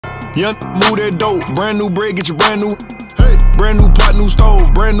Young move that dope, brand new bread, get your brand new. Brand new pot, new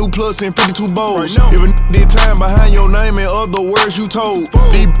stove, brand new plus and 52 bowls. If a did time behind your name and other words you told,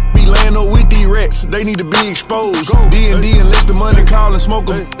 these be laying up with these rats, they need to be exposed. D&D unless the money callin',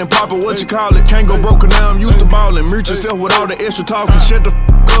 smoke 'em and pop it, what you call it. Can't go broke now, I'm used to ballin'. Mute yourself with all the extra talking. Shut the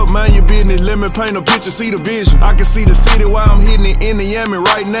up, mind your business, let me paint a picture, see the vision. I can see the city while I'm hitting it in the Yami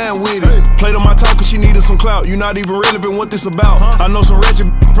right now with it. Played on my talk cause she needed some clout, you not even relevant what this about. I know some ratchet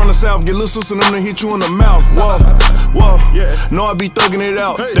from the south, get little sister them to hit you in the mouth. Whoa, whoa, know I be thugging it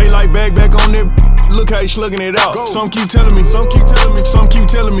out. They like back on that, look how he slugging it out. Some keep telling me, some keep telling me, some keep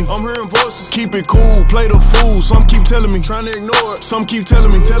telling me I'm hearing voices, keep it cool, play the fool. Some keep telling me, trying to ignore it. Some keep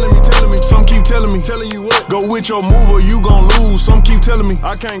telling me, some keep telling me, telling you what, go with your move or you gon' lose. Some keep telling me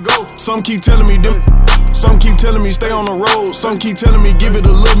I can't go, some keep telling me them. Some keep telling me stay on the road. Some keep telling me give it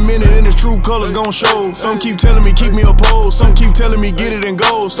a little minute and its true colors gon' show. Some keep telling me keep me opposed. Some keep telling me get it and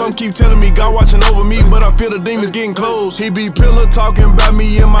go. Some keep telling me God watching over me, but I feel the demons getting close. He be pillar talking about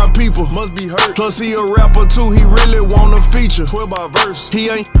me and my people, must be hurt. Plus he a rapper too, he really want a feature. 12 by verse, he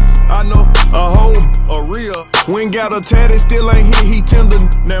ain't, I know, a hoe, a real. When got a tat, it still ain't hit, he tender.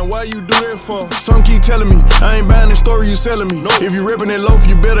 Now why you do that for? Some keep telling me I ain't buying the story you selling me. If you ripping that loaf,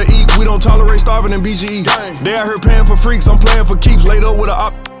 you better eat. We don't tolerate starving in BGE. They out here paying for freaks, I'm playing for keeps. Laid up with a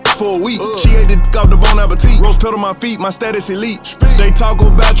op for a week. She ate the off the bon appetit. Roast pedal my feet, my status elite. They talk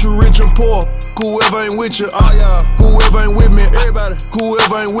about you rich or poor. Whoever ain't with you, whoever ain't with me, everybody,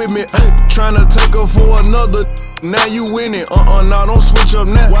 whoever ain't with me, tryna take her for another. Now you winning, nah, don't switch up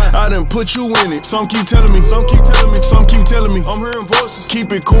now. I done put you in it. Some keep telling me, some keep telling me, some keep telling me I'm hearing voices.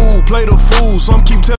 Keep it cool, play the fool. Some keep telling